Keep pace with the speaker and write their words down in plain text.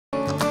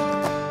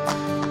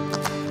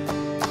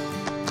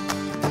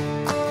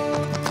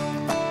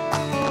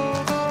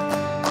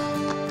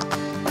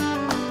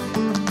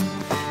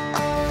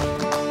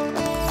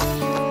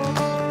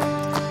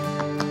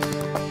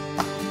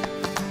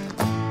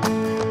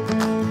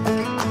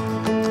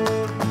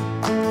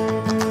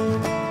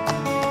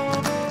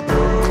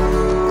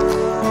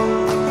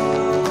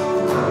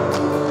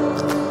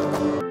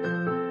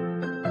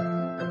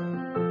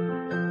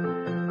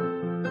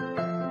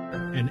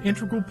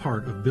integral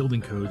part of building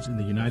codes in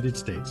the United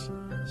States,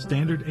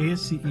 Standard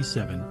ASCE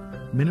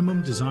E7,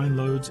 minimum design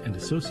loads and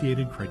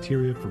associated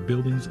criteria for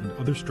buildings and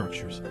other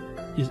structures,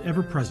 is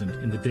ever present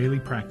in the daily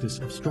practice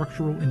of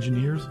structural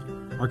engineers,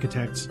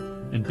 architects,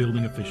 and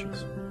building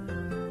officials.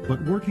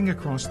 But working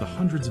across the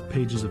hundreds of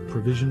pages of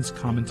provisions,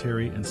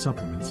 commentary, and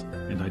supplements,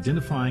 and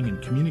identifying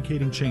and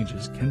communicating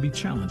changes can be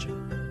challenging.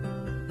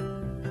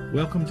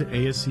 Welcome to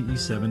ASCE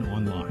E7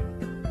 Online,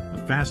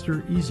 a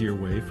faster, easier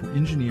way for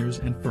engineers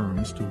and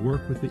firms to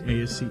work with the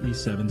ASCE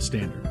E7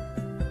 standard.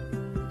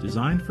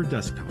 Designed for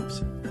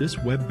desktops, this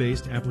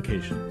web-based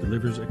application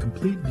delivers a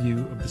complete view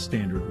of the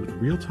standard with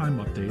real-time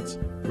updates,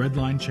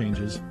 redline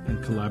changes,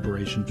 and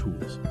collaboration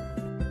tools.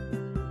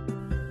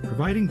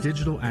 Providing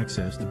digital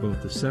access to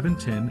both the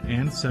 710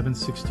 and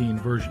 716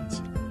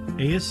 versions,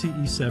 ASCE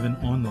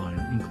E7 Online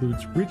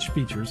includes rich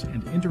features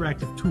and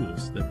interactive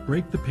tools that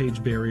break the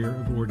page barrier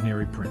of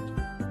ordinary print.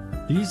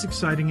 These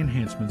exciting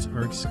enhancements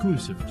are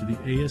exclusive to the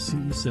ASCE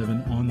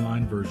E7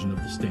 Online version of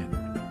the standard.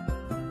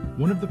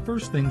 One of the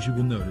first things you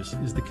will notice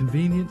is the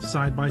convenient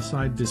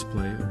side-by-side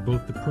display of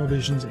both the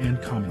provisions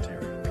and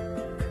commentary.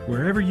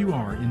 Wherever you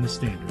are in the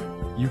standard,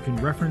 you can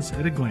reference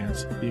at a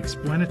glance the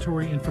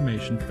explanatory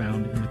information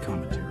found in the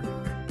commentary.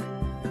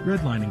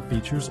 Redlining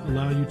features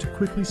allow you to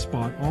quickly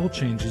spot all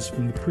changes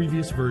from the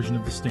previous version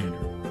of the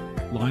standard,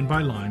 line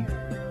by line,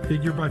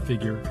 figure by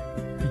figure,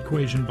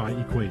 equation by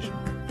equation.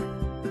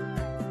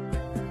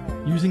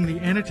 Using the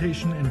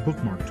annotation and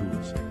bookmark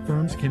tools,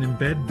 firms can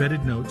embed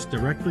vetted notes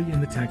directly in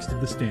the text of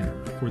the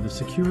standard for the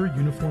secure,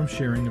 uniform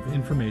sharing of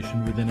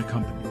information within a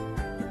company.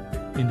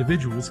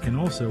 Individuals can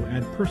also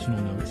add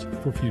personal notes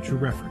for future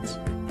reference.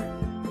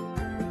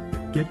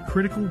 Get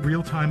critical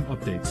real-time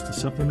updates to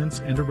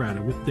supplements and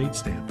errata with date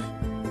stamps.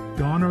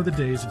 Gone are the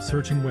days of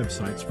searching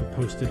websites for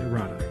posted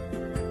errata.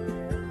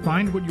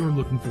 Find what you're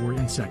looking for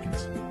in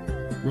seconds.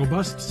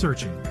 Robust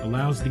searching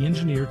allows the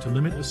engineer to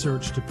limit a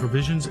search to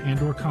provisions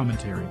and/or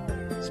commentary,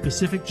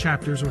 specific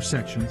chapters or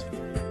sections,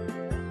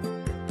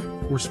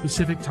 or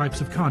specific types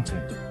of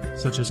content,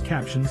 such as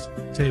captions,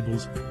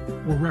 tables,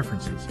 or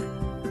references.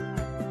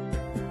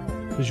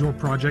 Does your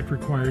project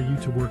require you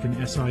to work in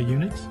SI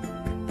units?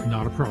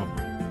 Not a problem.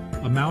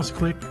 A mouse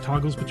click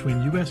toggles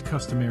between US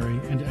customary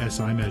and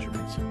SI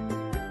measurements.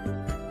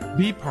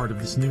 Be part of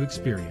this new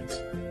experience.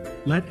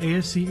 Let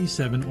ASCE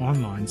E7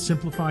 Online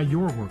simplify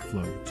your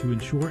workflow to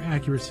ensure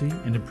accuracy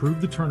and improve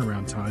the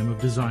turnaround time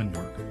of design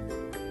work.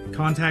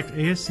 Contact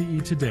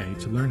ASCE today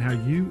to learn how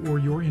you or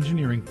your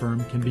engineering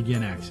firm can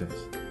begin access.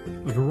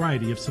 A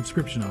variety of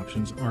subscription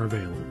options are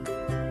available.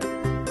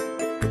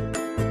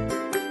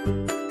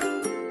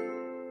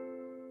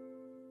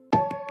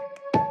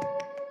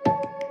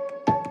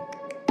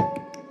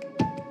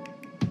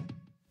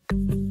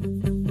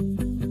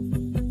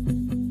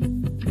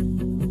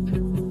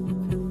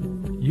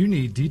 You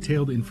need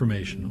detailed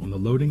information on the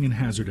loading and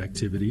hazard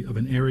activity of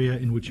an area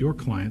in which your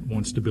client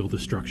wants to build a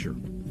structure.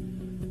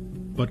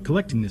 But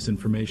collecting this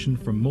information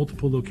from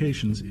multiple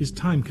locations is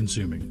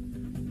time-consuming,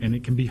 and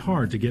it can be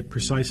hard to get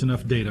precise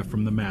enough data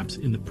from the maps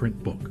in the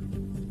print book.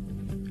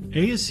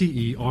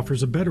 ASCE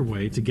offers a better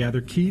way to gather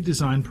key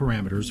design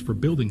parameters for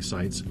building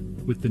sites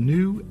with the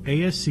new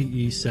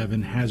ASCE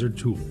 7 Hazard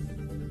Tool,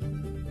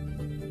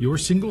 your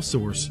single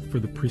source for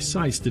the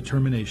precise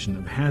determination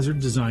of hazard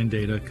design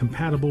data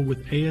compatible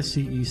with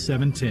ASCE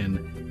 710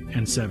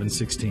 and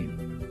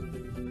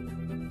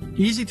 716.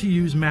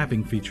 Easy-to-use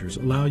mapping features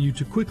allow you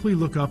to quickly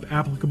look up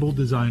applicable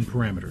design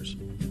parameters: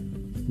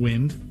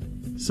 wind,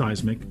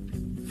 seismic,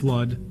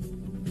 flood,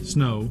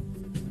 snow,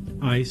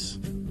 ice,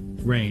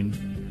 rain,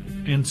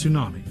 and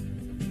tsunami,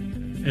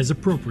 as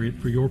appropriate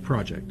for your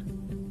project.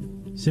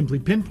 Simply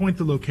pinpoint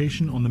the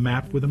location on the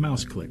map with a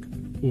mouse click,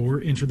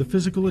 or enter the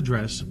physical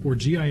address or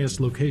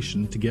GIS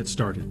location to get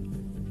started.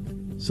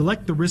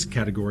 Select the risk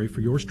category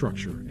for your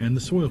structure and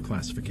the soil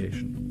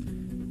classification.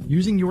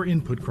 Using your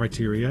input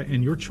criteria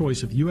and your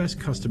choice of US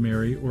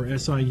customary or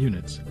SI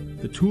units,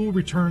 the tool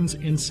returns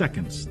in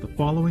seconds the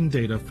following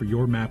data for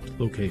your mapped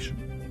location: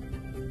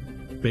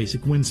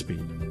 basic wind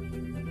speed,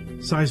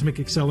 seismic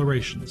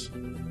accelerations,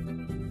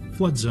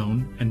 flood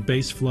zone and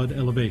base flood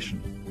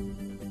elevation,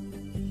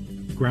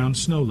 ground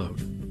snow load,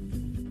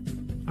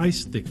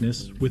 ice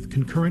thickness with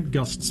concurrent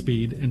gust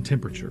speed and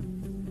temperature,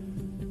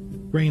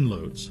 rain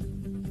loads,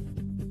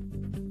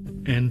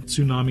 and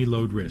tsunami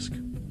load risk.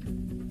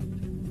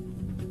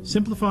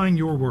 Simplifying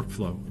your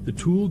workflow, the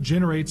tool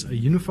generates a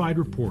unified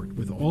report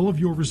with all of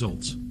your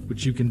results,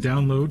 which you can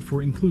download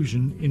for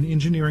inclusion in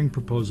engineering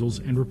proposals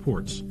and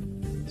reports,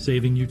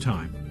 saving you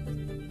time.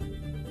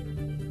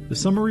 The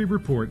summary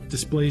report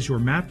displays your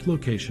mapped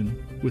location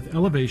with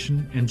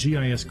elevation and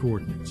GIS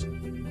coordinates.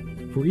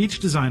 For each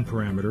design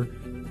parameter,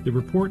 the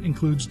report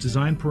includes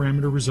design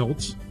parameter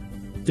results,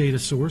 data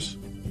source,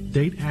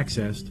 date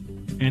accessed,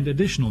 and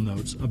additional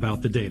notes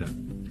about the data.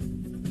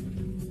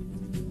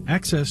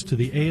 Access to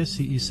the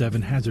ASCE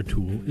E7 Hazard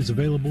Tool is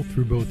available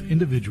through both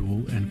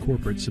individual and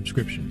corporate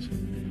subscriptions.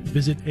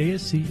 Visit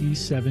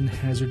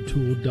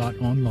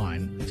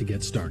ASCE7hazardtool.online to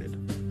get started.